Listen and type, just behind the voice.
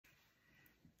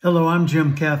Hello, I'm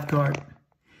Jim Cathcart.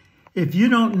 If you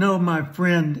don't know my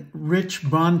friend Rich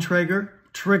Bontrager,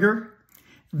 Triggrer,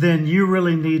 then you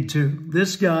really need to.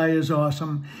 This guy is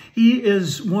awesome. He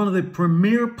is one of the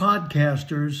premier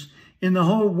podcasters in the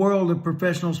whole world of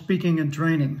professional speaking and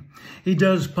training. He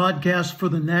does podcasts for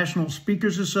the National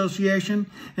Speakers Association,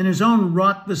 and his own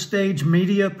Rock the Stage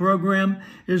media program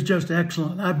is just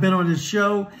excellent. I've been on his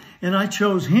show, and I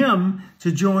chose him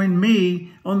to join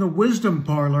me on the Wisdom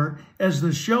Parlor as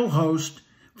the show host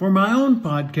for my own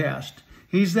podcast.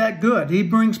 He's that good. He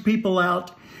brings people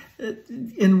out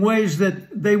in ways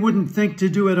that they wouldn't think to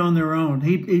do it on their own.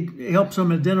 He helps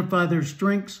them identify their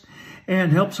strengths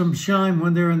and helps them shine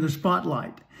when they're in the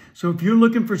spotlight. So if you're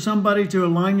looking for somebody to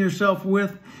align yourself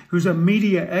with who's a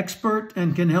media expert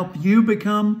and can help you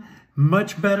become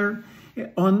much better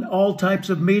on all types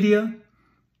of media,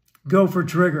 go for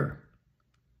Triggrer.